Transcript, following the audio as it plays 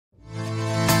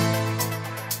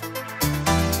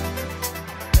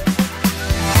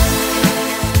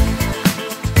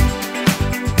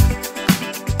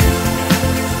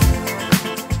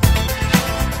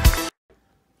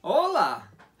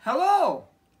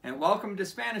welcome to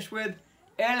Spanish with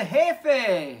El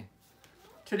Jefe.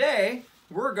 Today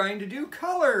we're going to do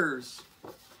colors.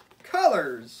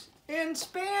 Colors in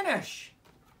Spanish.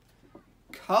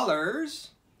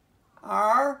 Colors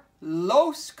are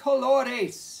los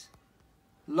colores.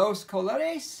 Los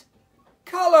colores,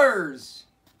 colors.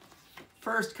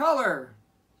 First color,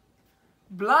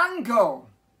 blanco,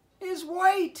 is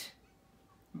white.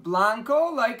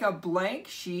 Blanco, like a blank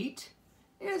sheet,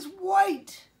 is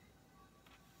white.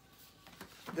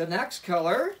 The next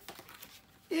color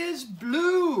is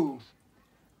blue.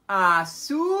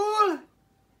 Azul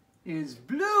is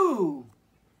blue.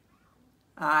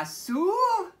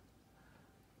 Azul,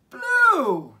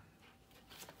 blue.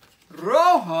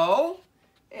 Rojo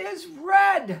is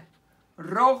red.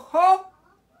 Rojo,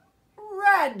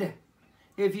 red.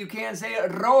 If you can't say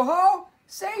it rojo,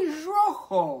 say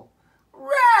rojo.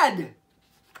 Red.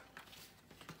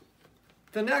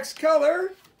 The next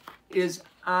color is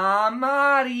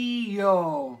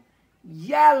amarillo.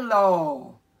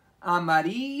 Yellow.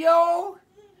 Amarillo,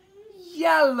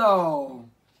 yellow.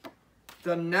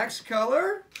 The next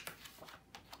color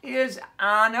is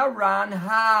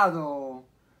anaranjado.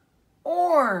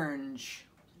 Orange.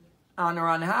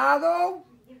 Anaranjado,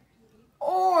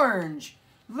 orange.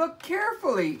 Look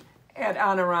carefully at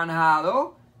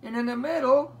anaranjado, and in the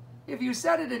middle, if you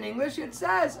said it in English, it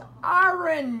says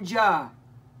orange.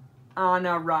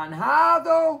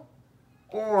 Anaranjado,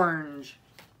 orange.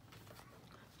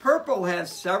 Purple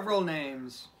has several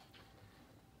names.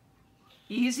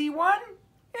 Easy one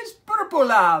is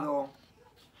purpurado.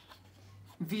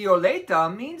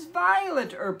 Violeta means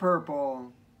violet or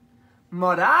purple.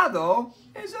 Morado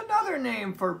is another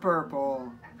name for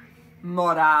purple.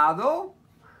 Morado,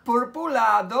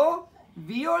 purpurado,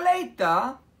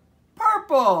 violeta,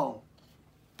 purple.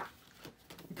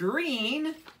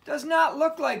 Green does not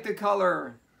look like the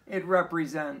color it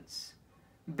represents.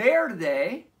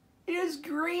 Verde is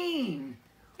green.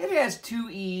 It has two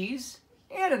E's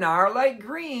and an R like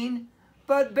green,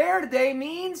 but verde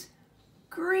means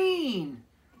green.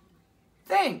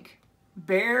 Think.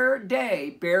 Bear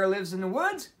day. Bear lives in the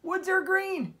woods. Woods are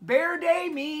green. Bear day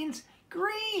means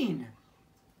green.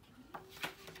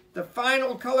 The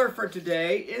final color for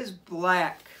today is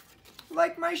black,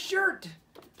 like my shirt.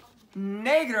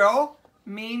 Negro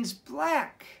means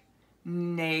black.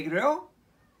 Negro,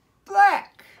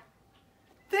 black.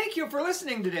 Thank you for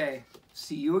listening today.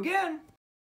 See you again.